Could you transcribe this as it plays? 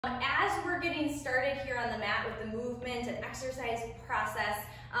getting started here on the mat with the movement and exercise process,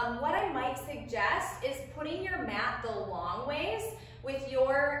 what I might suggest is putting your mat the long ways with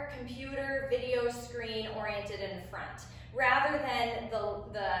your computer video screen oriented in front, rather than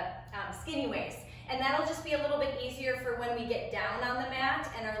the skinny ways. And that'll just be a little bit easier for when we get down on the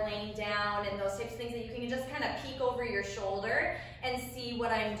mat and are laying down and those types of things, that you can just kind of peek over your shoulder and see what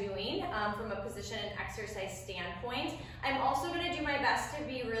I'm doing from a position and exercise standpoint. I'm also going to do my best to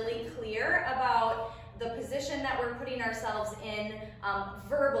be really clear about the position that we're putting ourselves in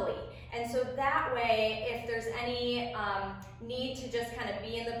verbally. And so that way, if there's any need to just kind of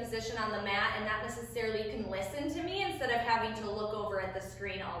be in the position on the mat and not necessarily, you can listen to me instead of having to look over at the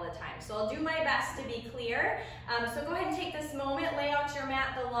screen all the time. So I'll do my best to be clear. So go ahead and take this moment, lay out your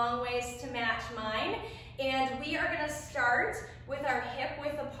mat the long ways to match mine. And we are going to start with our hip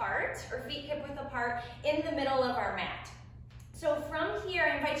width apart, or feet hip width apart, in the middle of our mat. So from here,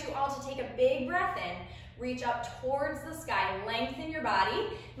 I invite you all to take a big breath in, reach up towards the sky, lengthen your body.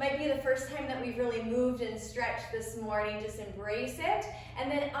 It might be the first time that we've really moved and stretched this morning, just embrace it. And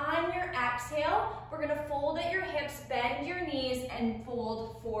then on your exhale, we're gonna fold at your hips, bend your knees, and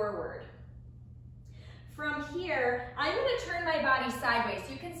fold forward. From here, I'm gonna turn my body sideways.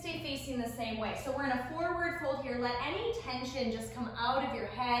 You can stay facing the same way. So we're in a forward fold here. Let any tension just come out of your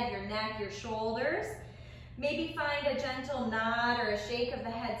head, your neck, your shoulders. Maybe find a gentle nod or a shake of the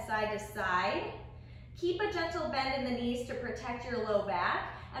head side to side. Keep a gentle bend in the knees to protect your low back,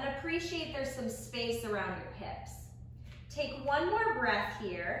 and appreciate there's some space around your hips. Take one more breath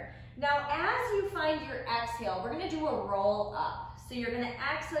here. Now, as you find your exhale, we're gonna do a roll up. So you're gonna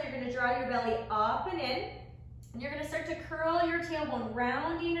exhale, you're gonna draw your belly up and in, and you're gonna start to curl your tailbone,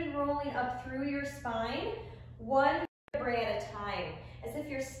 rounding and rolling up through your spine, one vertebrae at a time, as if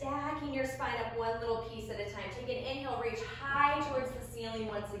you're stacking your spine up one little piece at a time. Take an inhale, reach high towards the ceiling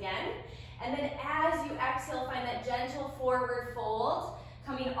once again. And then as you exhale, find that gentle forward fold,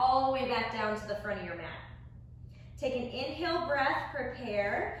 coming all the way back down to the front of your mat. Take an inhale breath,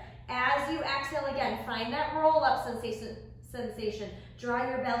 prepare. As you exhale again, find that roll up sensation. Draw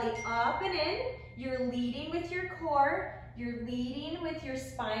your belly up and in. You're leading with your core. You're leading with your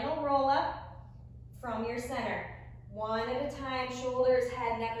spinal roll up from your center. One at a time, shoulders,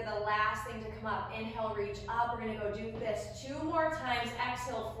 head, neck are the last thing to come up. Inhale, reach up. We're gonna go do this 2 more times.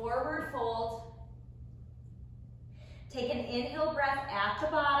 Exhale, forward fold. Take an inhale breath at the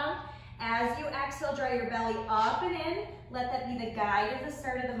bottom. As you exhale, draw your belly up and in. Let that be the guide at the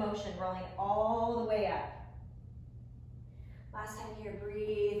start of the motion, rolling all the way up. Last time here,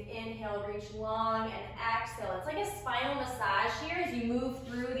 breathe. Inhale, reach long, and exhale. It's like a spinal massage here as you move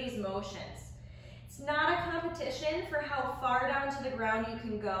through these motions. It's not a competition for how far down to the ground you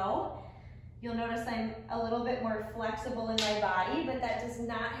can go. You'll notice I'm a little bit more flexible in my body, but that does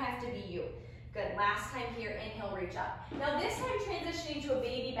not have to be you. Good, last time here, inhale, reach up. Now this time transitioning to a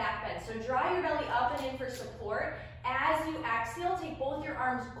baby back bend. So draw your belly up and in for support. As you exhale, take both your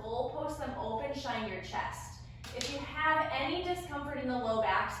arms, goalpost them open, shine your chest. If you have any discomfort in the low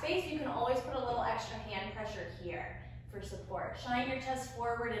back space, you can always put a little extra hand pressure here for support. Shine your chest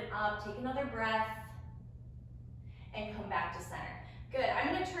forward and up, take another breath, and come back to center. Good,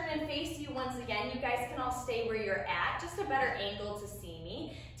 I'm gonna turn and face you once again. You guys can all stay where you're at, just a better angle to see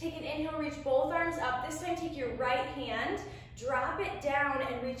me. Take an inhale, reach both arms up. This time take your right hand, drop it down,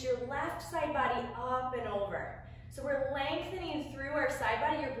 and reach your left side body up and over. So we're lengthening through our side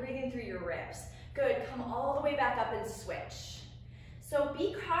body, you're breathing through your ribs. Good, come all the way back up and switch. So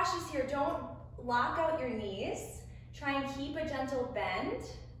be cautious here, don't lock out your knees. Try and keep a gentle bend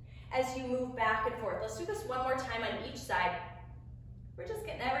as you move back and forth. Let's do this one more time on each side. We're just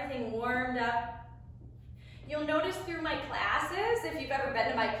getting everything warmed up. You'll notice through my classes, if you've ever been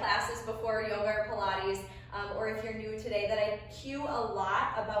to my classes before, yoga or Pilates, or if you're new today, that I cue a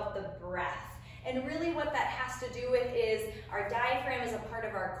lot about the breath. And really what that has to do with is our diaphragm is a part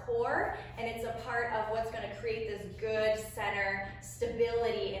of our core, and it's a part of what's going to create this good center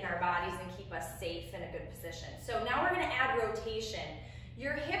stability in our bodies and keep us safe in a good position. So now we're going to add rotation.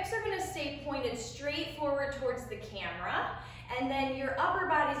 Your hips are going to stay pointed straight forward towards the camera, and then your upper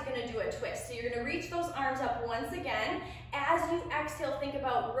body's going to do a twist. So you're going to reach those arms up once again. As you exhale, think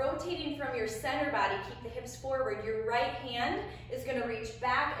about rotating from your center body. Keep the hips forward. Your right hand is going to reach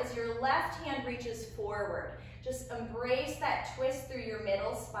back as your left hand reaches forward. Just embrace that twist through your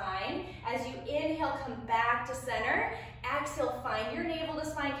middle spine. As you inhale, come back to center. Exhale, find your navel to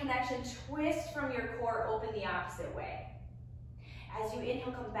spine connection. Twist from your core, open the opposite way. As you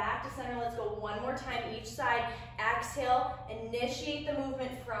inhale, come back to center. Let's go one more time each side. Exhale, initiate the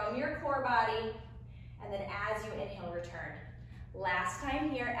movement from your core body. And then as you inhale, return. Last time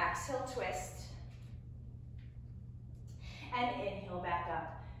here, exhale, twist. And inhale back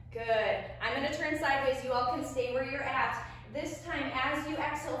up. Good. I'm gonna turn sideways. You all can stay where you're at. This time, as you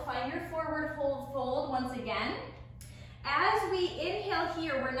exhale, find your forward fold once again. As we inhale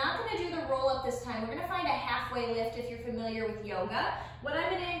here, we're not gonna do the roll up this time. We're gonna find a halfway lift if you're familiar with yoga. What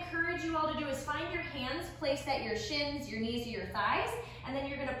I'm gonna encourage you all to do is find your hands placed at your shins, your knees, or your thighs, and then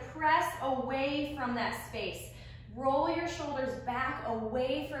you're gonna press away from that space. Roll your shoulders back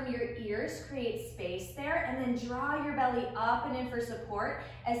away from your ears, create space there, and then draw your belly up and in for support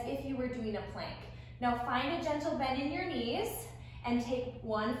as if you were doing a plank. Now find a gentle bend in your knees and take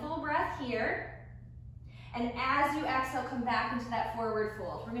one full breath here. And as you exhale, come back into that forward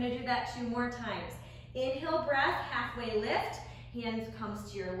fold. We're gonna do that 2 more times. Inhale, breath, halfway lift. Hands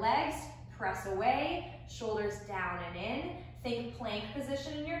comes to your legs, press away, shoulders down and in. Think plank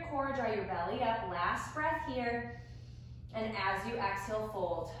position in your core, draw your belly up. Last breath here. And as you exhale,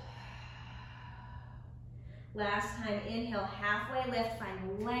 fold. Last time, inhale, halfway lift,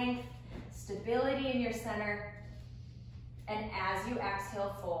 find length, stability in your center. And as you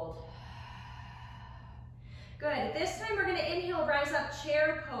exhale, fold. Good. This time we're going to inhale, rise up,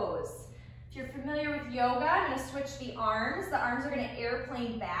 chair pose. If you're familiar with yoga, I'm going to switch the arms. The arms are going to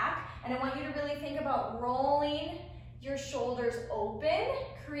airplane back, and I want you to really think about rolling your shoulders open,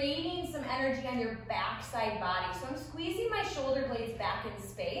 creating some energy on your backside body. So I'm squeezing my shoulder blades back in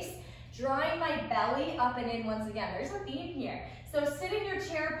space, drawing my belly up and in once again. There's a theme here. So sit in your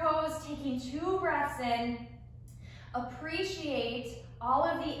chair pose, taking 2 breaths in. Appreciate all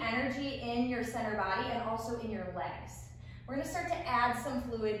of the energy in your center body and also in your legs. We're gonna start to add some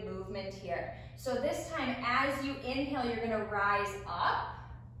fluid movement here. So this time, as you inhale, you're gonna rise up.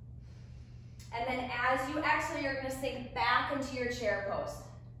 And then as you exhale, you're gonna sink back into your chair pose.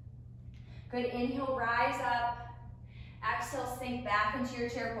 Good, inhale, rise up. Exhale, sink back into your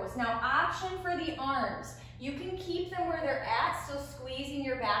chair pose. Now, option for the arms. You can keep them where they're at, still squeezing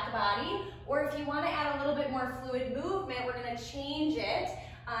your back body, or if you want to add a little bit more fluid movement, we're going to change it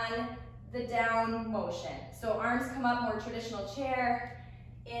on the down motion. So arms come up, more traditional chair.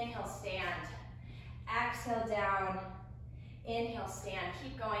 Inhale, stand. Exhale, down. Inhale, stand.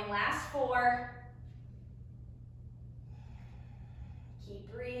 Keep going. Last 4.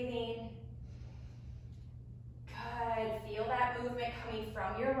 Keep breathing. Good. Feel that movement coming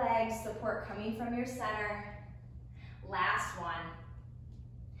from your legs, support coming from your center. Last one.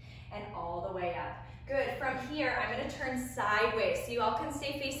 And all the way up. Good. From here, I'm going to turn sideways. So you all can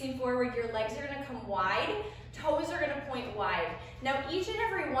stay facing forward. Your legs are going to come wide. Toes are going to point wide. Now, each and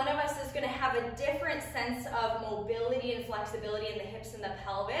every one of us is going to have a different sense of mobility and flexibility in the hips and the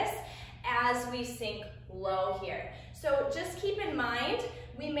pelvis as we sink low here. So just keep in mind,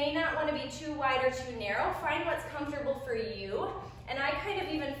 we may not want to be too wide or too narrow. Find what's comfortable for you. And I kind of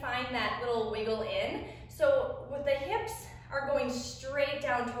even find that little wiggle in. So with the hips are going straight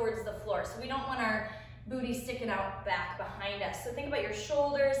down towards the floor. So we don't want our booty sticking out back behind us. So think about your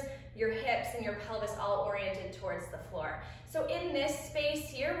shoulders, your hips, and your pelvis all oriented towards the floor. So in this space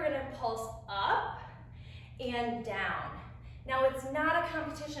here, we're going to pulse up and down. Now, it's not a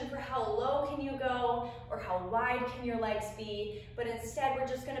competition for how low can you go or how wide can your legs be, but instead we're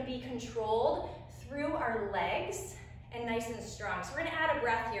just going to be controlled through our legs and nice and strong. So we're going to add a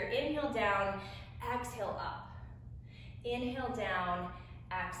breath here. Inhale down, exhale up. Inhale down,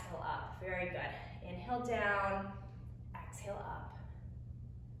 exhale up. Very good. Inhale down, exhale up.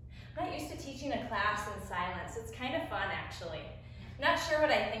 I'm not used to teaching a class in silence. It's kind of fun, actually. I'm not sure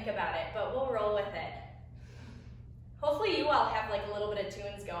what I think about it, but we'll roll with it. Hopefully you all have like a little bit of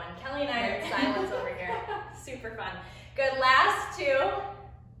tunes going. Kelly and I are in silence over here. Super fun. Good, last 2. You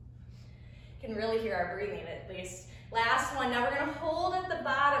can really hear our breathing at least. Last one, now we're gonna hold at the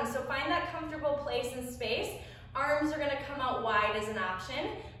bottom. So find that comfortable place and space. Arms are gonna come out wide as an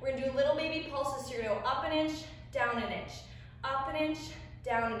option. We're gonna do little baby pulses. So you're gonna go up an inch, down an inch, up an inch,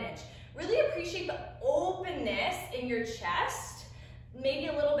 down an inch. Really appreciate the openness in your chest. Maybe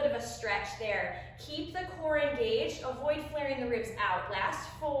a little bit of a stretch there. Keep the core engaged. Avoid flaring the ribs out. Last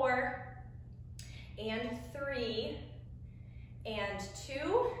 4, and 3, and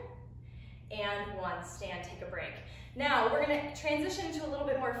 2, and 1. Stand, take a break. Now, we're going to transition into a little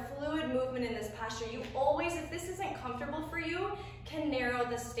bit more fluid movement in this posture. You always, if this isn't comfortable for you, can narrow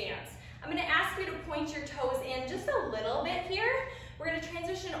the stance. I'm going to ask you to point your toes in just a little bit here. We're going to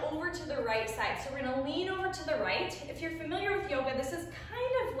transition over to the right side. So we're going to lean over to the right. If you're familiar with yoga, this is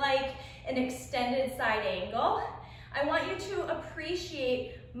kind of like an extended side angle. I want you to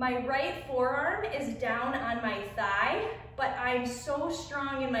appreciate my right forearm is down on my thigh, but I'm so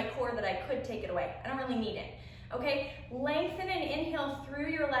strong in my core that I could take it away. I don't really need it. Okay, lengthen and inhale through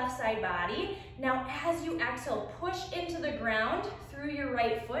your left side body. Now as you exhale, push into the ground through your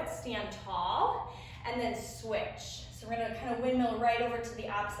right foot, stand tall, and then switch. So we're gonna kind of windmill right over to the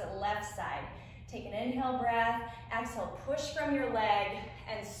opposite left side. Take an inhale breath, exhale, push from your leg,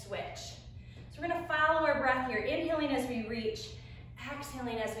 and switch. So we're gonna follow our breath here, inhaling as we reach,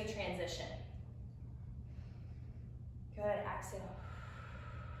 exhaling as we transition. Good, exhale.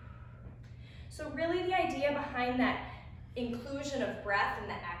 So really the idea behind that inclusion of breath in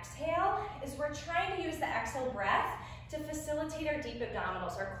the exhale is we're trying to use the exhale breath to facilitate our deep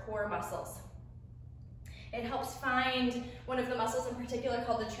abdominals, our core muscles. It helps find one of the muscles in particular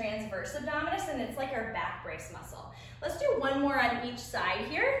called the transverse abdominis, and it's like our back brace muscle. Let's do one more on each side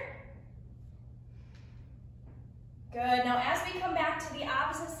here. Good, now as we come back to the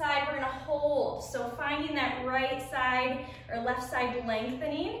opposite side, we're gonna hold. So finding that right side or left side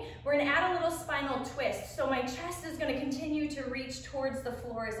lengthening, we're gonna add a little spinal twist. So my chest is gonna continue to reach towards the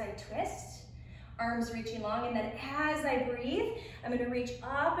floor as I twist, arms reaching long, and then as I breathe, I'm gonna reach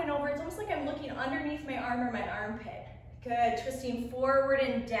up and over. It's almost like I'm looking underneath my arm or my armpit. Good, twisting forward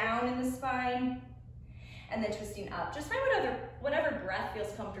and down in the spine, and then twisting up. Just find whatever breath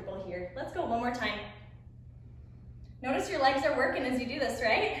feels comfortable here. Let's go one more time. Notice your legs are working as you do this,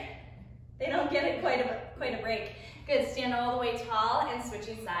 right? They don't get it quite a break. Good, stand all the way tall and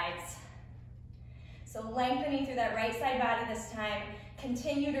switching sides. So lengthening through that right side body this time.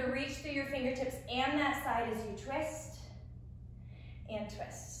 Continue to reach through your fingertips and that side as you twist and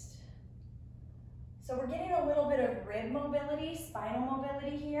twist. So we're getting a little bit of rib mobility, spinal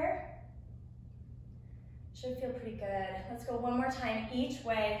mobility here. Should feel pretty good. Let's go one more time each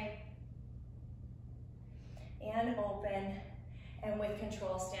way. And open, and with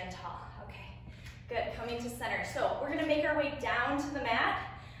control, stand tall. Okay, good, coming to center. So we're gonna make our way down to the mat.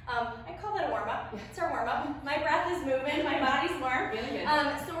 I call that a warm-up. It's our warm-up. My breath is moving, my body's warm. Really good.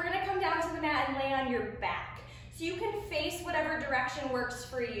 So we're gonna come down to the mat and lay on your back. So you can face whatever direction works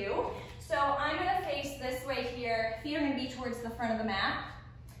for you. So I'm gonna face this way here. Feet are gonna be towards the front of the mat,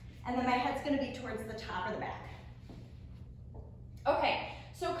 and then my head's gonna be towards the top of the back. Okay.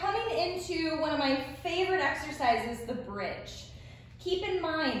 So coming into one of my favorite exercises, the bridge. Keep in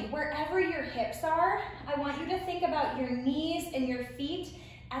mind, wherever your hips are, I want you to think about your knees and your feet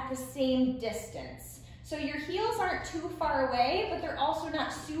at the same distance. So your heels aren't too far away, but they're also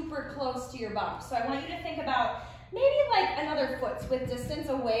not super close to your bum. So I want you to think about maybe like another foot's width distance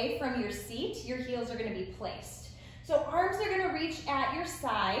away from your seat, your heels are gonna be placed. So arms are gonna reach at your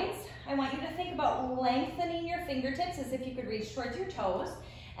sides. I want you to think about lengthening your fingertips as if you could reach towards your toes,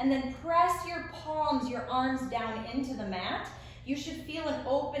 and then press your palms, your arms down into the mat. You should feel an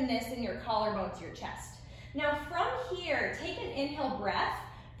openness in your collarbones, your chest. Now from here, take an inhale breath,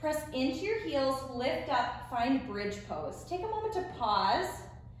 press into your heels, lift up, find bridge pose. Take a moment to pause.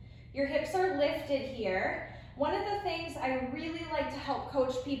 Your hips are lifted here. One of the things I really like to help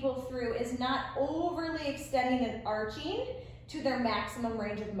coach people through is not overly extending and arching to their maximum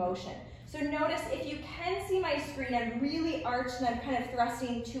range of motion. So notice if you can see my screen, I'm really arched and I'm kind of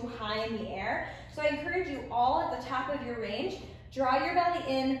thrusting too high in the air. So I encourage you all at the top of your range, draw your belly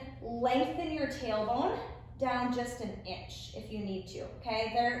in, lengthen your tailbone down just an inch if you need to,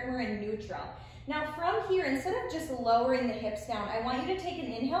 okay? There, we're in neutral. Now from here, instead of just lowering the hips down, I want you to take an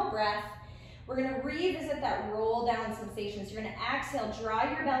inhale breath. We're gonna revisit that roll down sensation. So you're gonna exhale, draw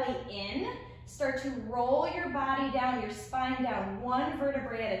your belly in, start to roll your body down, your spine down, one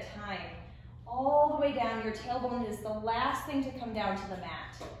vertebrae at a time. All the way down, your tailbone is the last thing to come down to the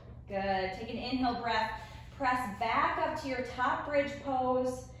mat. Good, take an inhale breath, press back up to your top bridge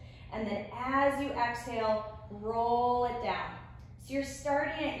pose, and then as you exhale, roll it down. So you're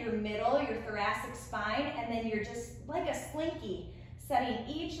starting at your middle, your thoracic spine, and then you're just like a slinky, setting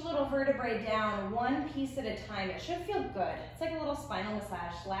each little vertebrae down one piece at a time. It should feel good. It's like a little spinal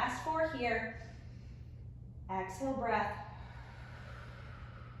massage. Last 4 here. Exhale breath.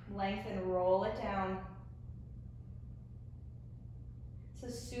 Lengthen, roll it down.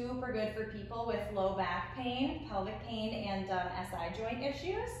 This is super good for people with low back pain, pelvic pain, and SI joint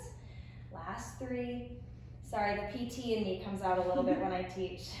issues. Last 3. Sorry, the PT in me comes out a little bit when I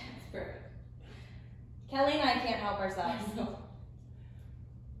teach. Perfect. Kelly and I can't help ourselves.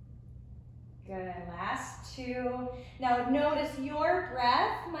 Good, last 2. Now notice your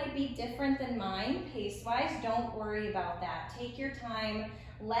breath might be different than mine pace-wise. Don't worry about that. Take your time.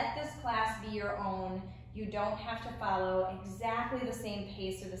 Let this class be your own. You don't have to follow exactly the same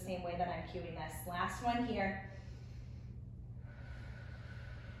pace or the same way that I'm cueing this. Last one here.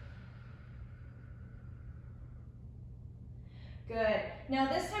 Good.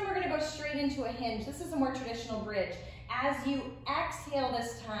 Now this time we're going to go straight into a hinge. This is a more traditional bridge. As you exhale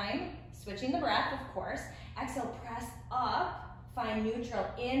this time, switching the breath, of course, exhale, press up, find neutral.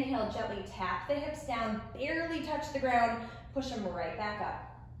 Inhale, gently tap the hips down, barely touch the ground, push them right back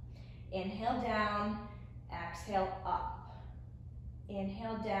up. Inhale down, exhale up.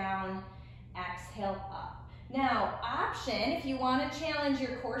 Inhale down, exhale up. Now, option, if you want to challenge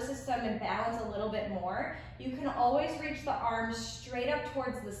your core system and balance a little bit more, you can always reach the arms straight up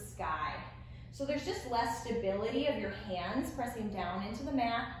towards the sky. So there's just less stability of your hands pressing down into the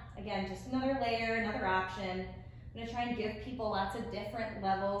mat. Again, just another layer, another option. I'm going to try and give people lots of different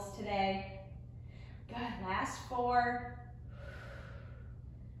levels today. Good, last 4,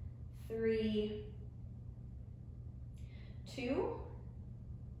 3, 2,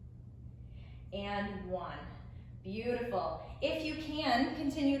 and 1. Beautiful. If you can,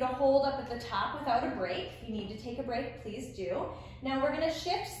 continue to hold up at the top without a break. If you need to take a break, please do. Now we're going to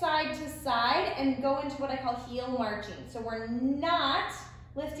shift side to side and go into what I call heel marching. So we're not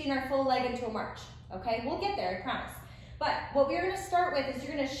lifting our full leg into a march, okay? We'll get there, I promise. But what we're going to start with is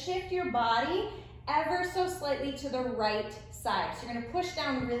you're going to shift your body ever so slightly to the right side. So you're going to push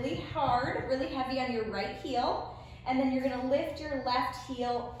down really hard, really heavy on your right heel, and then you're going to lift your left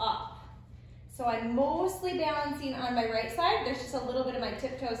heel up. So I'm mostly balancing on my right side. There's just a little bit of my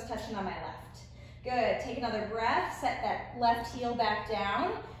tiptoes touching on my left. Good, take another breath, set that left heel back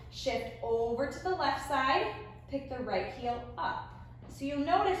down, shift over to the left side, pick the right heel up. So you'll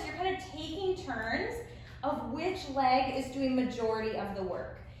notice you're kind of taking turns of which leg is doing majority of the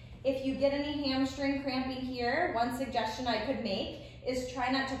work. If you get any hamstring cramping here, one suggestion I could make is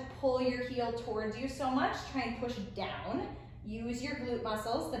try not to pull your heel towards you so much, try and push down. Use your glute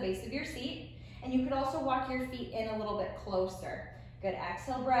muscles, the base of your seat, and you could also walk your feet in a little bit closer. Good,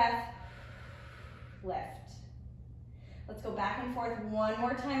 exhale breath, lift. Let's go back and forth one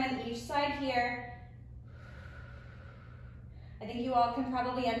more time on each side here. I think you all can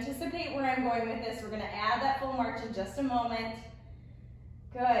probably anticipate where I'm going with this. We're gonna add that full march in just a moment.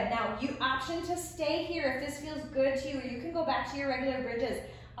 Good, now you option to stay here if this feels good to you, or you can go back to your regular bridges.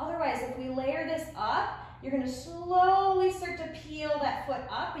 Otherwise, if we layer this up, you're gonna slowly start to peel that foot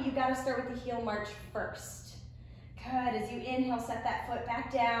up, but you gotta start with the heel march first. Good, as you inhale, set that foot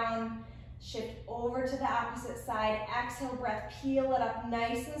back down, shift over to the opposite side, exhale breath, peel it up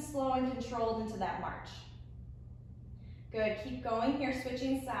nice and slow and controlled into that march. Good, keep going here,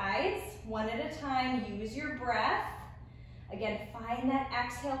 switching sides, one at a time, use your breath. Again, find that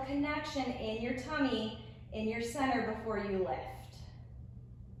exhale connection in your tummy, in your center before you lift.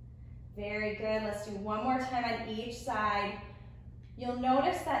 Very good, let's do one more time on each side. You'll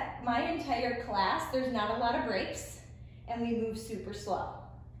notice that my entire class, there's not a lot of breaks, and we move super slow.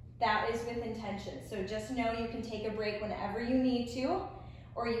 That is with intention, so just know you can take a break whenever you need to,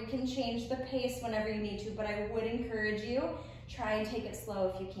 or you can change the pace whenever you need to, but I would encourage you, try and take it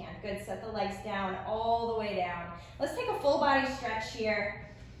slow if you can. Good, set the legs down, all the way down. Let's take a full body stretch here.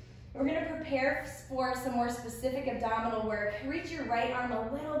 We're gonna prepare for some more specific abdominal work. Reach your right arm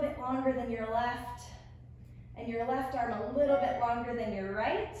a little bit longer than your left, and your left arm a little bit longer than your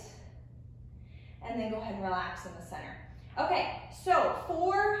right, and then go ahead and relax in the center. Okay, so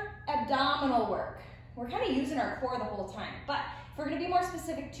for abdominal work, we're kind of using our core the whole time, but if we're gonna be more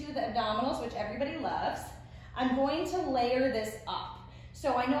specific to the abdominals, which everybody loves, I'm going to layer this up.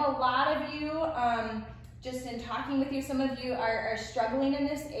 So I know a lot of you, just in talking with you, some of you are struggling in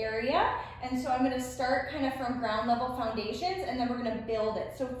this area, and so I'm gonna start kind of from ground level foundations, and then we're gonna build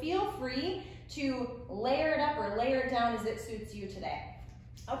it. So feel free to layer it up or layer it down as it suits you today.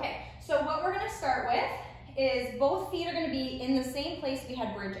 Okay, so what we're gonna start with is both feet are gonna be in the same place we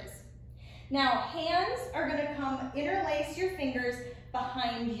had bridges. Now, hands are gonna come, interlace your fingers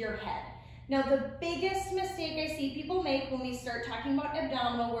behind your head. Now, the biggest mistake I see people make when we start talking about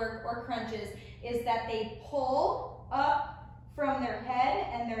abdominal work or crunches is that they pull up from their head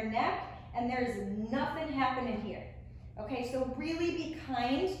and their neck, and there's nothing happening here. Okay, so really be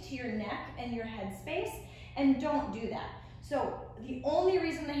kind to your neck and your head space, and don't do that. So the only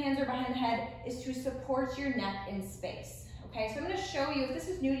reason the hands are behind the head is to support your neck in space. Okay, so I'm gonna show you, if this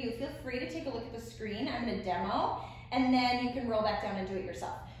is new to you, feel free to take a look at the screen. I'm gonna demo, and then you can roll back down and do it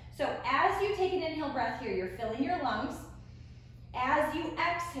yourself. So as you take an inhale breath here, you're filling your lungs. As you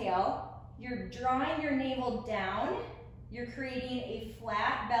exhale, you're drawing your navel down. You're creating a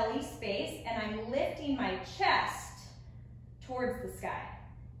flat belly space, and I'm lifting my chest towards the sky.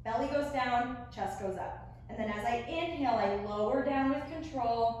 Belly goes down, chest goes up. And then as I inhale, I lower down with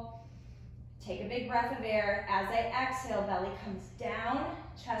control. Take a big breath of air. As I exhale, belly comes down,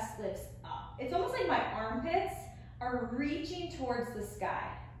 chest lifts up. It's almost like my armpits are reaching towards the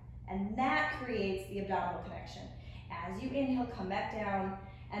sky, and that creates the abdominal connection. As you inhale, come back down,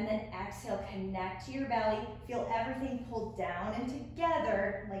 and then exhale, connect to your belly, feel everything pulled down and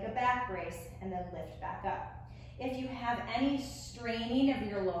together like a back brace, and then lift back up. If you have any straining of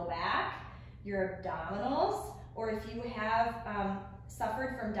your low back, your abdominals, or if you have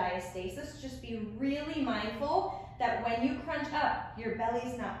suffered from diastasis, just be really mindful that when you crunch up, your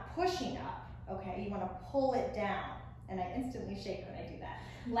belly's not pushing up, okay? You wanna pull it down. And I instantly shake when I do that.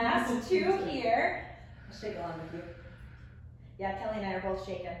 Last two here. I'll shake along with you. Yeah, Kelly and I are both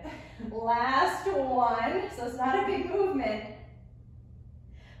shaking. Last one, so it's not a big movement.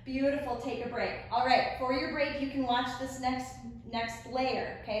 Beautiful, take a break. All right, for your break, you can watch this next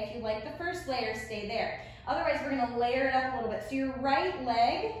layer, okay? If you like the first layer, stay there. Otherwise, we're gonna layer it up a little bit. So your right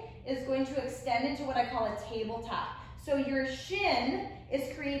leg is going to extend into what I call a tabletop. So your shin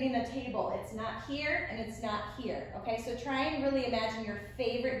is creating a table. It's not here and it's not here, okay? So try and really imagine your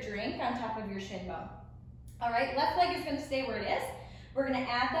favorite drink on top of your shin bone. All right, left leg is gonna stay where it is. We're gonna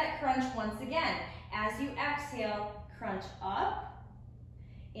add that crunch once again. As you exhale, crunch up.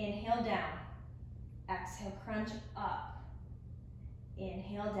 Inhale down, exhale, crunch up,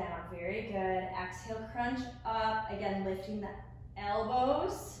 inhale down, very good, exhale, crunch up, again lifting the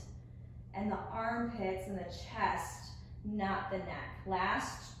elbows and the armpits and the chest, not the neck.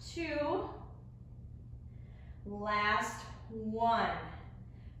 Last two, last one,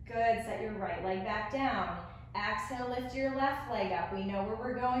 good, set your right leg back down, exhale, lift your left leg up, we know where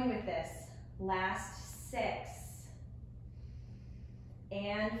we're going with this, last six,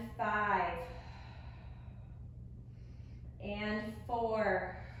 and 5, and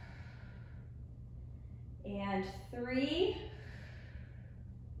 4, and 3,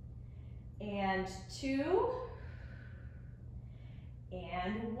 and 2,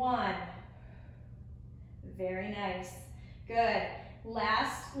 and 1. Very nice. Good.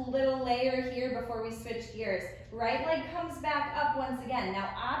 Last little layer here before we switch gears. Right leg comes back up once again. Now,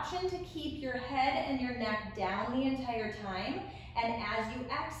 option to keep your head and your neck down the entire time. And as you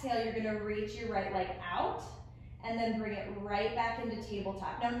exhale, you're gonna reach your right leg out and then bring it right back into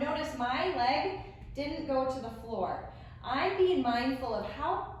tabletop. Now notice my leg didn't go to the floor. I'm being mindful of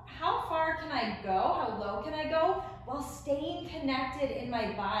how far can I go, how low can I go, while staying connected in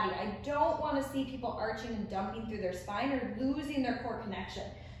my body. I don't wanna see people arching and dumping through their spine or losing their core connection.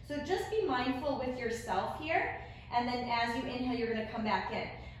 So just be mindful with yourself here, and then as you inhale, you're gonna come back in.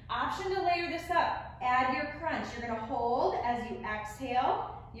 Option to layer this up, add your crunch. You're gonna hold as you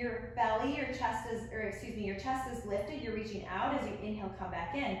exhale, your belly, your chest is lifted, you're reaching out. As you inhale, come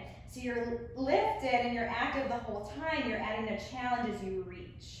back in. So you're lifted and you're active the whole time. You're adding a challenge as you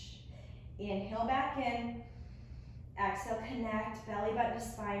reach. Inhale back in, exhale, connect, belly button to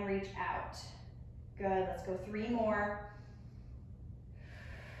spine, reach out. Good, let's go 3 more.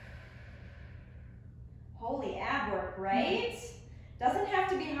 Holy ab work, right? Doesn't have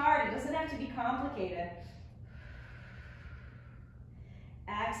to be hard, it doesn't have to be complicated.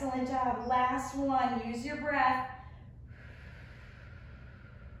 Excellent job, last one, use your breath.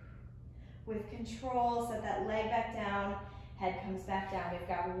 With control, set that leg back down, head comes back down. We've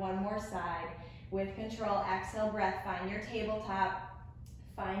got one more side. With control, exhale, breath, find your tabletop,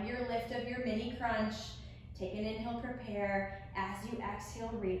 find your lift of your mini crunch, take an inhale, prepare. As you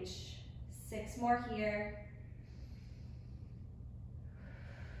exhale, reach. 6 more here.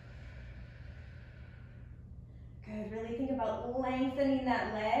 Good, really think about lengthening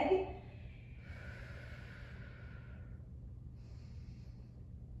that leg.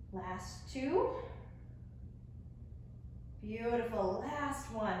 Last 2. Beautiful,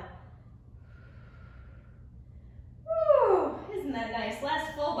 last one. Woo, isn't that nice?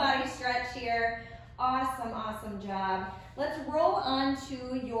 Last full body stretch here. Awesome, awesome job. Let's roll on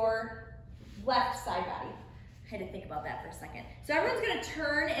to your left side body. I had to think about that for a second. So everyone's gonna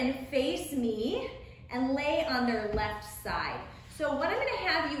turn and face me and lay on their left side. So what I'm gonna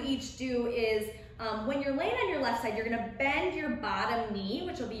have you each do is, when you're laying on your left side, you're gonna bend your bottom knee,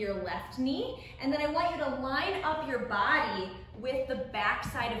 which will be your left knee, and then I want you to line up your body with the back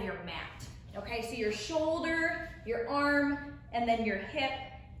side of your mat. Okay, so your shoulder, your arm, and then your hip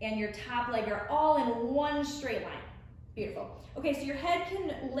and your top leg are all in one straight line. Beautiful. Okay, so your head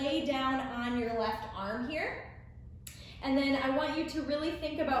can lay down on your left arm here. And then I want you to really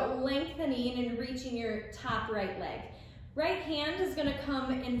think about lengthening and reaching your top right leg. Right hand is gonna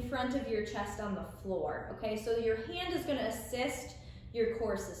come in front of your chest on the floor, okay? So your hand is gonna assist your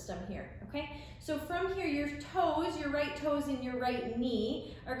core system here, okay? So from here, your toes, your right toes and your right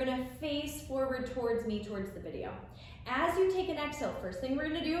knee are gonna face forward towards me, towards the video. As you take an exhale, first thing we're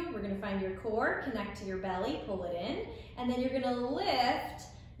gonna do, we're gonna find your core, connect to your belly, pull it in, and then you're gonna lift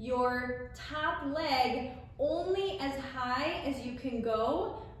your top leg only as high as you can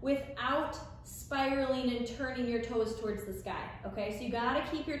go without spiraling and turning your toes towards the sky, okay? So you gotta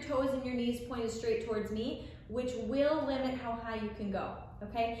keep your toes and your knees pointed straight towards me, which will limit how high you can go,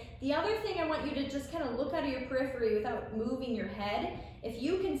 okay? The other thing I want you to just kind of look out of your periphery without moving your head. If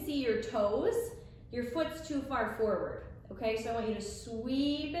you can see your toes, your foot's too far forward, okay? So I want you to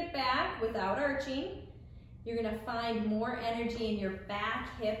sweep it back without arching. You're gonna find more energy in your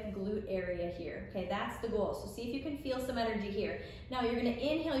back, hip, glute area here, okay? That's the goal. So see if you can feel some energy here. Now you're gonna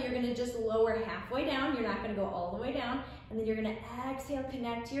inhale, you're gonna just lower halfway down. You're not gonna go all the way down. And then you're gonna exhale,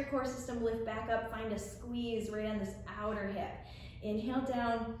 connect to your core system, lift back up, find a squeeze right on this outer hip. Inhale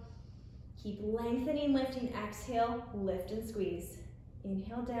down, keep lengthening, lifting, exhale, lift and squeeze.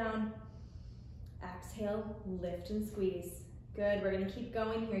 Inhale down, exhale, lift and squeeze. Good, we're gonna keep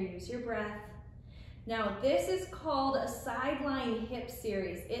going here, use your breath. Now, this is called a sideline hip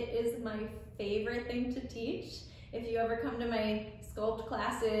series. It is my favorite thing to teach. If you ever come to my sculpt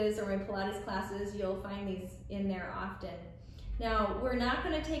classes or my Pilates classes, you'll find these in there often. Now, we're not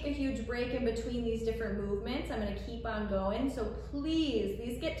gonna take a huge break in between these different movements. I'm gonna keep on going, so please,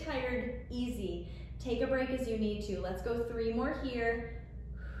 these get tired easy. Take a break as you need to. Let's go 3 more here.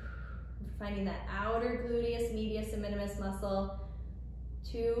 Finding that outer gluteus medius and minimus muscle.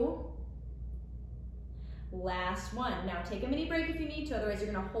 2. Last one. Now take a mini break if you need to, otherwise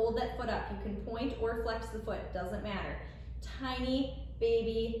you're gonna hold that foot up. You can point or flex the foot, doesn't matter. Tiny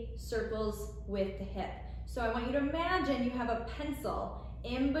baby circles with the hip. So I want you to imagine you have a pencil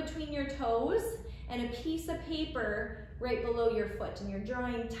in between your toes and a piece of paper right below your foot, and you're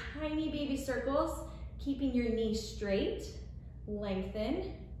drawing tiny baby circles, keeping your knee straight,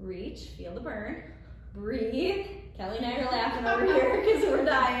 lengthen, reach, feel the burn, breathe. Kelly and I are laughing over here because we're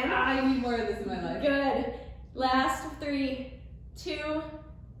dying. I need more of this in my life. Good. Last 3, 2,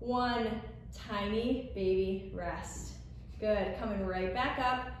 1. Tiny baby rest. Good. Coming right back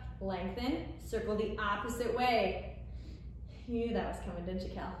up. Lengthen. Circle the opposite way. You knew that was coming, didn't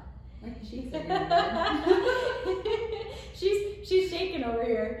you, Kel? She's she's shaking over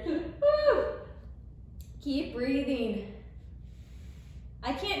here. Woo. Keep breathing.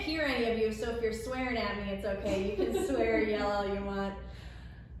 I can't hear any of you, so if you're swearing at me, it's okay. You can swear or yell all you want.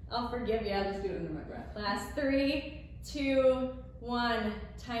 I'll forgive you. I'll just do it under my breath. Last 3, 2, 1.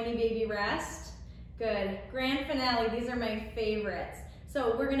 Tiny baby rest. Good. Grand finale. These are my favorites.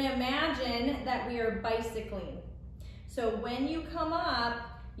 So we're going to imagine that we are bicycling. So when you come up,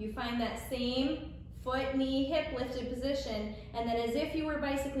 you find that same foot, knee, hip lifted position, and then as if you were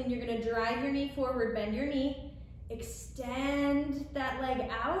bicycling, you're going to drive your knee forward, bend your knee, extend that leg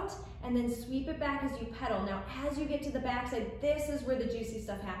out, and then sweep it back as you pedal. Now, as you get to the backside, this is where the juicy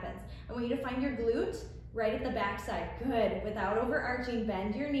stuff happens. I want you to find your glute right at the backside. Good. Without overarching,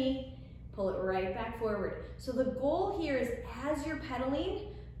 bend your knee, pull it right back forward. So the goal here is as you're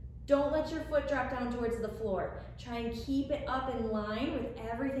pedaling, don't let your foot drop down towards the floor. Try and keep it up in line with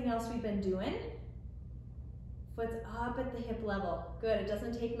everything else we've been doing. Foot's up at the hip level. Good. It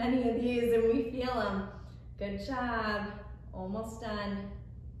doesn't take many of these, and we feel them. Good job. Almost done.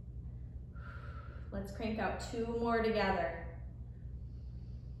 Let's crank out 2 more together.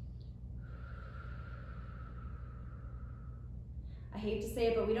 I hate to say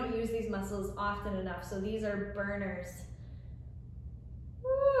it, but we don't use these muscles often enough, so these are burners.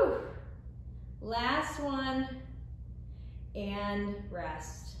 Woo. Last one, and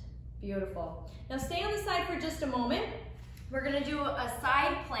rest. Beautiful. Now stay on the side for just a moment. We're gonna do a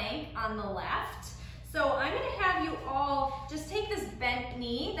side plank on the left. So I'm gonna have you all just take this bent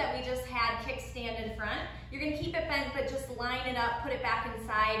knee that we just had kickstand in front. You're gonna keep it bent, but just line it up, put it back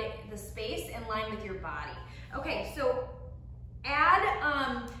inside the space in line with your body. Okay, so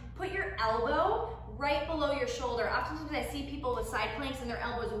put your elbow right below your shoulder. Oftentimes I see people with side planks and their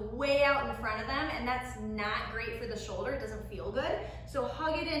elbow's way out in front of them, and that's not great for the shoulder. It doesn't feel good. So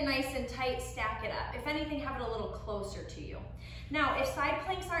hug it in nice and tight, stack it up. If anything, have it a little closer to you. Now, if side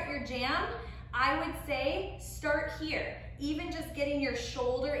planks aren't your jam, I would say start here. Even just getting your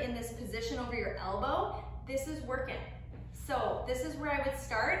shoulder in this position over your elbow, this is working. So this is where I would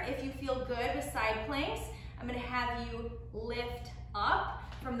start. If you feel good with side planks, I'm gonna have you lift up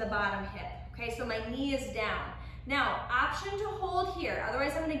from the bottom hip. Okay, so my knee is down. Now, option to hold here.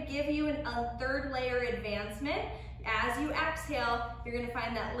 Otherwise, I'm gonna give you a 3rd layer advancement. As you exhale, you're gonna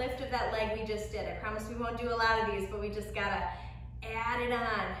find that lift of that leg we just did. I promise we won't do a lot of these, but we just gotta Add it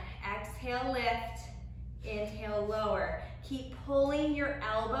on. Exhale, lift. Inhale, lower. Keep pulling your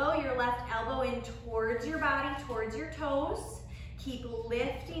elbow, your left elbow in towards your body, towards your toes. Keep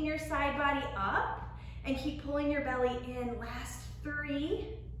lifting your side body up and keep pulling your belly in. Last 3.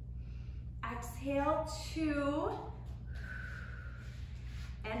 Exhale, 2.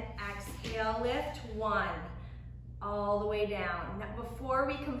 And exhale, lift, 1. All the way down. Now, before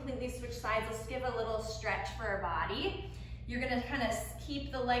we completely switch sides, let's give a little stretch for our body. You're gonna kind of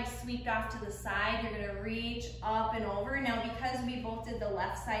keep the legs swept off to the side. You're gonna reach up and over. Now, because we both did the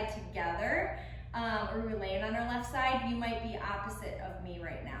left side together, or we're laying on our left side, you might be opposite of me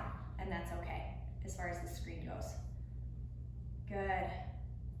right now, and that's okay, as far as the screen goes. Good.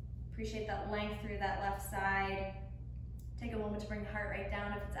 Appreciate that length through that left side. Take a moment to bring the heart rate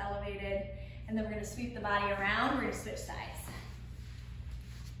down if it's elevated, and then we're gonna sweep the body around. We're gonna switch sides.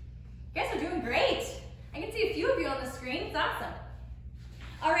 You guys are doing great. I can see a few of you on the screen, it's awesome.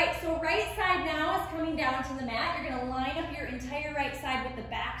 All right, so right side now is coming down to the mat. You're gonna line up your entire right side with the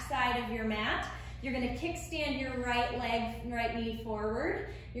back side of your mat. You're gonna kickstand your right leg, right knee forward.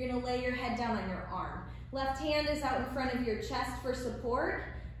 You're gonna lay your head down on your arm. Left hand is out in front of your chest for support.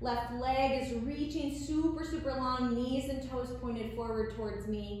 Left leg is reaching super, super long, knees and toes pointed forward towards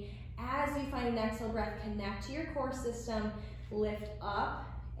me. As you find an exhale breath, connect to your core system, lift up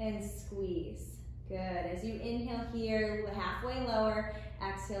and squeeze. Good. As you inhale here, halfway lower,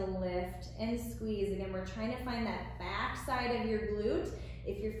 exhale, lift and squeeze. Again, we're trying to find that back side of your glute.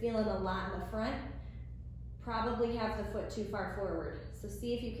 If you're feeling a lot in the front, probably have the foot too far forward. So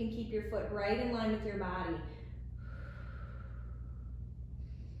see if you can keep your foot right in line with your body.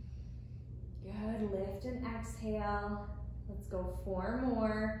 Good. Lift and exhale. Let's go 4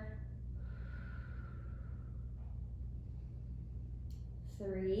 more.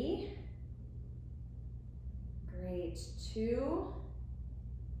 3. Great. 2.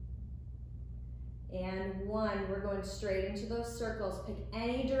 And 1. We're going straight into those circles. Pick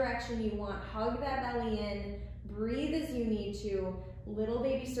any direction you want. Hug that belly in. Breathe as you need to. Little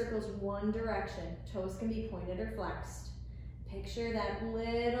baby circles, one direction. Toes can be pointed or flexed. Picture that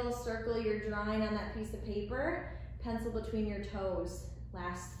little circle you're drawing on that piece of paper. Pencil between your toes.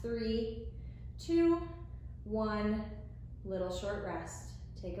 Last 3, 2, 1. Little short rest.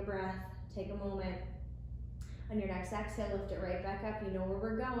 Take a breath. Take a moment. On your next exhale, lift it right back up. You know where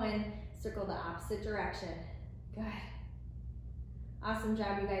we're going. Circle the opposite direction. Good. Awesome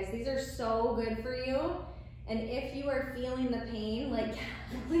job, you guys. These are so good for you. And if you are feeling the pain, like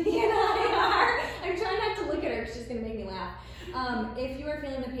Kelly and I are, I'm trying not to look at her because she's going to make me laugh. If you are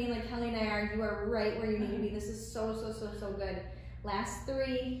feeling the pain like Kelly and I are, you are right where you need to be. This is so, so, so, so good. Last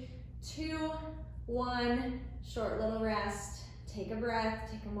 3, 2, 1. Short little rest. Take a breath.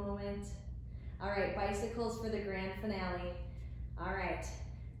 Take a moment. All right, bicycles for the grand finale. All right,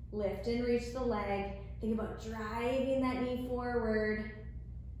 lift and reach the leg. Think about driving that knee forward.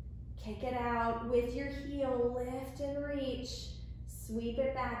 Kick it out with your heel, lift and reach. Sweep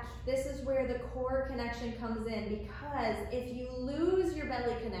it back. This is where the core connection comes in, because if you lose your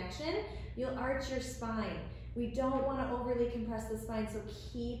belly connection, you'll arch your spine. We don't want to overly compress the spine, so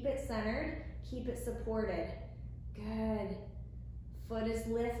keep it centered, keep it supported. Good. Foot is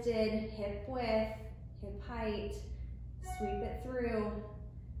lifted, hip width, hip height. Sweep it through.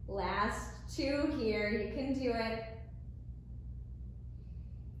 Last 2 here, you can do it.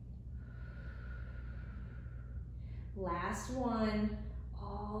 Last 1,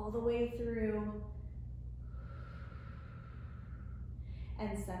 all the way through.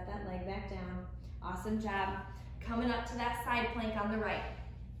 And set that leg back down. Awesome job. Coming up to that side plank on the right.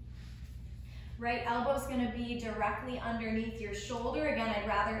 Right elbow's gonna be directly underneath your shoulder. Again, I'd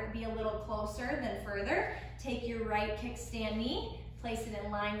rather it be a little closer than further. Take your right kickstand knee, place it in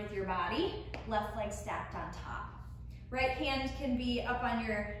line with your body. Left leg stacked on top. Right hand can be up on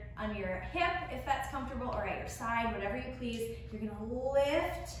your hip if that's comfortable, or at your side, whatever you please. You're gonna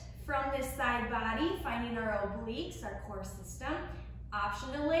lift from this side body, finding our obliques, our core system.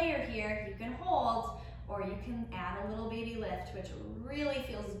 Optional layer here, you can hold, or you can add a little baby lift, which really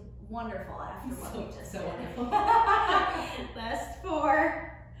feels wonderful after what we just did. Wonderful. Last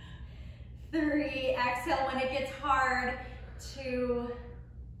 4, 3, exhale when it gets hard, 2,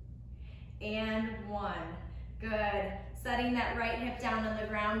 and 1. Good. Setting that right hip down on the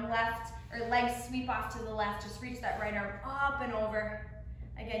ground, left, or legs sweep off to the left. Just reach that right arm up and over.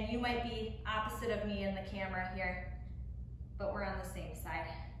 Again, you might be opposite of me in the camera here, but we're on the same side.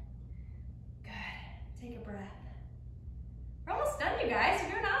 Good. Take a breath. We're almost done, you guys.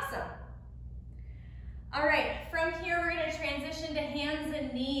 You're doing awesome. All right, from here, we're gonna transition to hands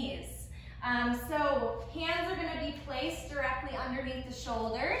and knees. So hands are gonna be placed directly underneath the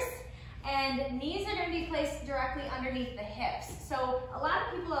shoulders, and knees are gonna be placed directly underneath the hips. So a lot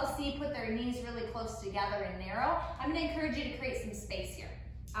of people I'll see put their knees really close together and narrow. I'm gonna encourage you to create some space here.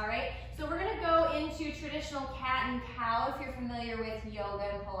 All right, so we're gonna go into traditional cat and cow. If you're familiar with yoga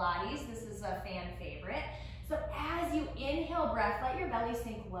and Pilates, this is a fan favorite. So as you inhale breath, let your belly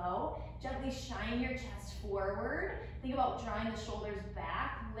sink low. Gently shine your chest forward. Think about drawing the shoulders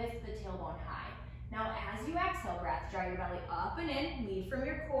back, lift the tailbone high. Now as you exhale breath, draw your belly up and in, lead from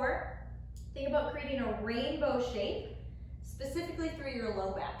your core. Think about creating a rainbow shape, specifically through your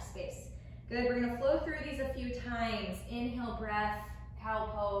low back space. Good, we're gonna flow through these a few times. Inhale breath, cow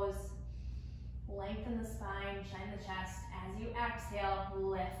pose. Lengthen the spine, shine the chest. As you exhale,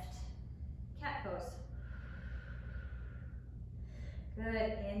 lift. Cat pose.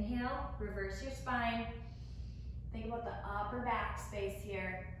 Good, inhale, reverse your spine. Think about the upper back space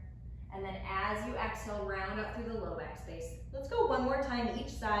here. And then as you exhale, round up through the low back space. Let's go one more time,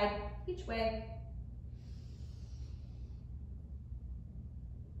 each side, each way.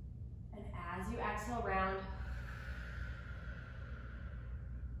 And as you exhale, round.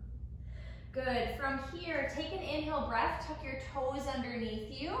 Good, from here, take an inhale breath, tuck your toes underneath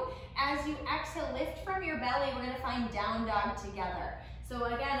you. As you exhale, lift from your belly, we're gonna find down dog together. So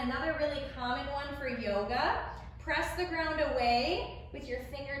again, another really common one for yoga. Press the ground away with your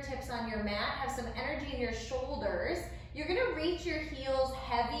fingertips on your mat, have some energy in your shoulders. You're gonna reach your heels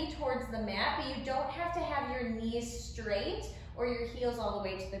heavy towards the mat, but you don't have to have your knees straight or your heels all the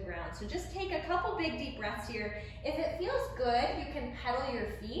way to the ground. So just take a couple big deep breaths here. If it feels good, you can pedal your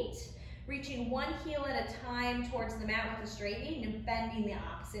feet, reaching one heel at a time towards the mat with a straight knee and bending the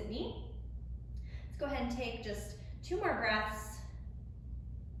opposite knee. Let's go ahead and take just 2 more breaths.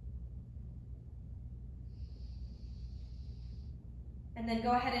 And then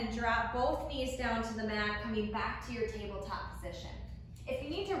go ahead and drop both knees down to the mat, coming back to your tabletop position. If you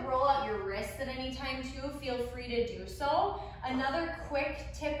need to roll out your wrists at any time too, feel free to do so. Another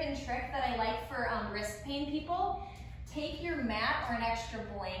quick tip and trick that I like for wrist pain people, take your mat or an extra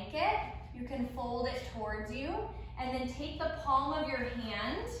blanket, you can fold it towards you, and then take the palm of your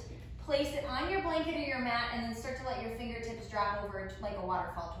hand, place it on your blanket or your mat, and then start to let your fingertips drop over like a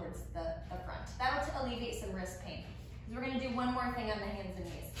waterfall towards the front. That'll alleviate some wrist pain. We're gonna do one more thing on the hands and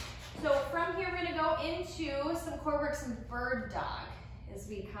knees. So from here, we're gonna go into some core work, some bird dog, as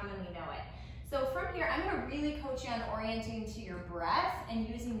we commonly know it. So from here, I'm gonna really coach you on orienting to your breath and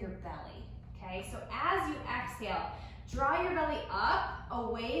using your belly, okay? So as you exhale, draw your belly up,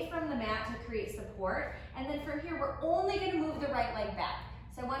 away from the mat to create support. And then from here, we're only gonna move the right leg back.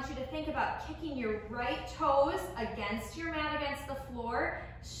 So I want you to think about kicking your right toes against your mat, against the floor,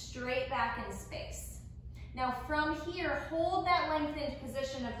 straight back in space. Now from here, hold that lengthened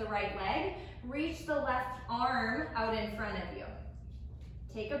position of the right leg, reach the left arm out in front of you.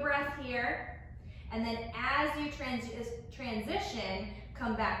 Take a breath here, and then as you transition,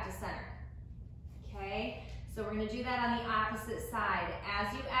 come back to center, okay? So we're gonna do that on the opposite side.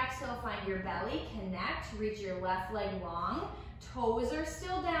 As you exhale, find your belly, connect, reach your left leg long, toes are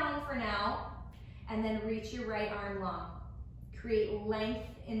still down for now, and then reach your right arm long. Create length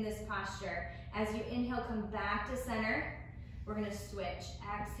in this posture. As you inhale, come back to center. We're gonna switch.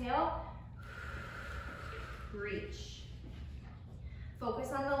 Exhale, reach.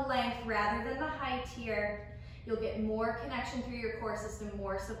 Focus on the length rather than the height here. You'll get more connection through your core system,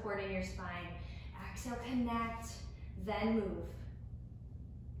 more support in your spine. Exhale, connect, then move.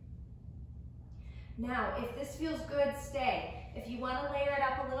 Now, if this feels good, stay. If you want to layer it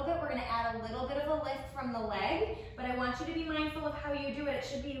up a little bit, we're going to add a little bit of a lift from the leg, but I want you to be mindful of how you do it. It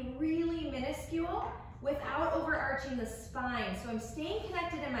should be really minuscule without overarching the spine. So I'm staying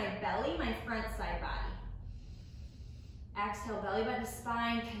connected in my belly, my front side body. Exhale, belly button to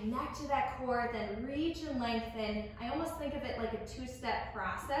spine, connect to that core, then reach and lengthen. I almost think of it like a 2-step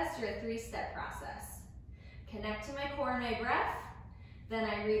process or a 3-step process. Connect to my core and my breath, then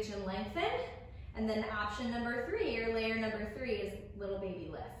I reach and lengthen. And then option number 3, or layer number 3, is little baby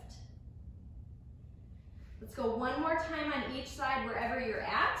lift. Let's go one more time on each side wherever you're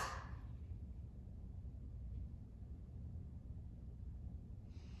at.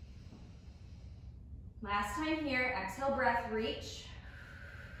 Last time here, exhale, breath, reach.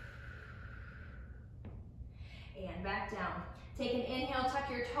 And back down. Take an inhale, tuck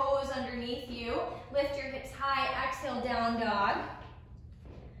your toes underneath you. Lift your hips high, exhale, down dog.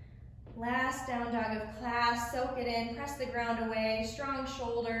 Last down dog of class, soak it in, press the ground away, strong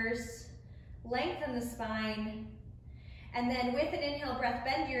shoulders, lengthen the spine, and then with an inhale breath,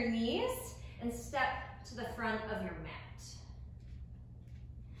 bend your knees and step to the front of your mat.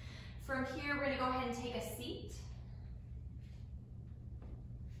 From here, we're gonna go ahead and take a seat.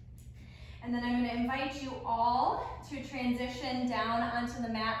 And then I'm gonna invite you all to transition down onto the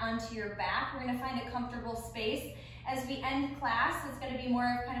mat, onto your back. We're gonna find a comfortable space. As we end class, it's gonna be more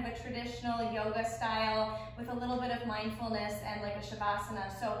of kind of a traditional yoga style with a little bit of mindfulness and like a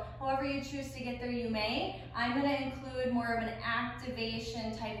shavasana. So however you choose to get there, you may. I'm gonna include more of an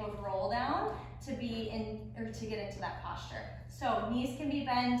activation type of roll down to be in, or to get into that posture. So knees can be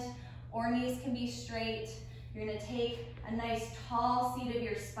bent or knees can be straight. You're gonna take a nice tall seat of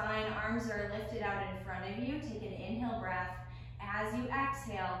your spine, arms are lifted out in front of you. Take an inhale breath. As you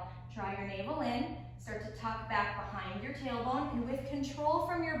exhale, draw your navel in, start to tuck back behind your tailbone, and with control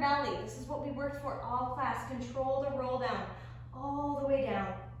from your belly, this is what we worked for all class, control the roll down, all the way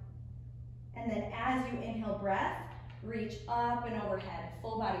down. And then as you inhale breath, reach up and overhead,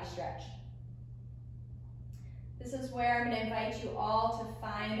 full body stretch. This is where I'm gonna invite you all to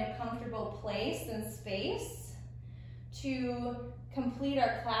find a comfortable place and space to complete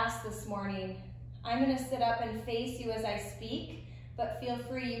our class this morning. I'm gonna sit up and face you as I speak, but feel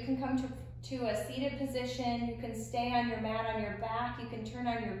free, you can come to a seated position, you can stay on your mat on your back, you can turn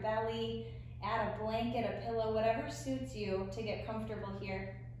on your belly, add a blanket, a pillow, whatever suits you to get comfortable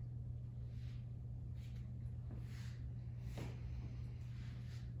here.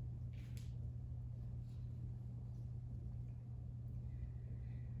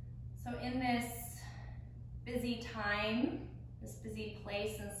 So in this busy time, this busy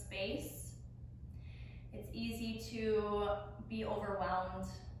place and space, it's easy to be overwhelmed,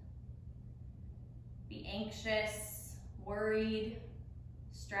 be anxious, worried,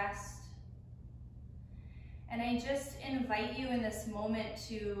 stressed. And I just invite you in this moment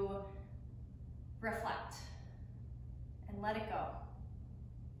to reflect and let it go.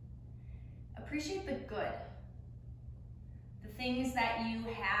 Appreciate the good, the things that you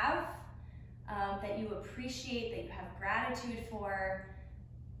have, that you appreciate, that you have gratitude for,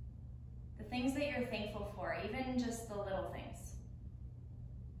 the things that you're thankful for, even just the little things.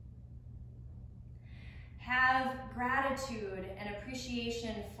 Have gratitude and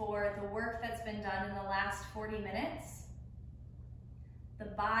appreciation for the work that's been done in the last 40 minutes, the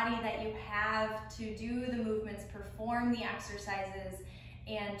body that you have to do the movements, perform the exercises,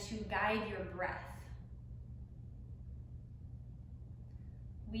 and to guide your breath.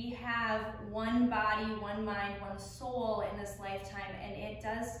 We have one body, one mind, one soul in this lifetime, and it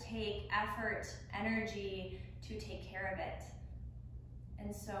does take effort, energy to take care of it.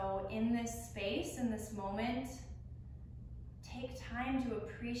 And so in this space, in this moment, take time to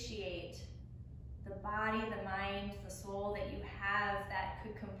appreciate the body, the mind, the soul that you have that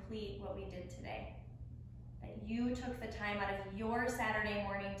could complete what we did today. That you took the time out of your Saturday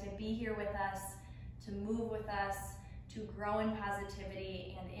morning to be here with us, to move with us, to grow in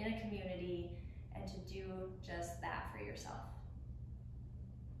positivity and in a community, and to do just that for yourself.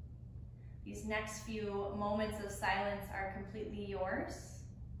 These next few moments of silence are completely yours.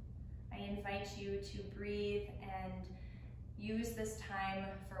 I invite you to breathe and use this time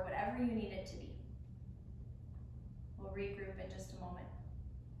for whatever you need it to be. We'll regroup in just a moment.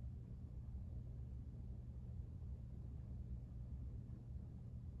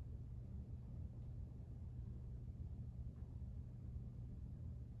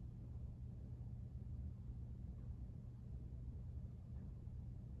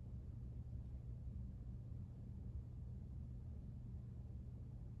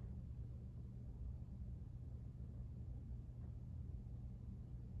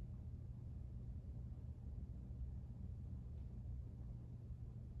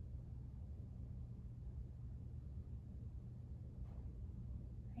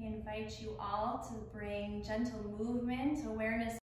 I invite you all to bring gentle movement, awareness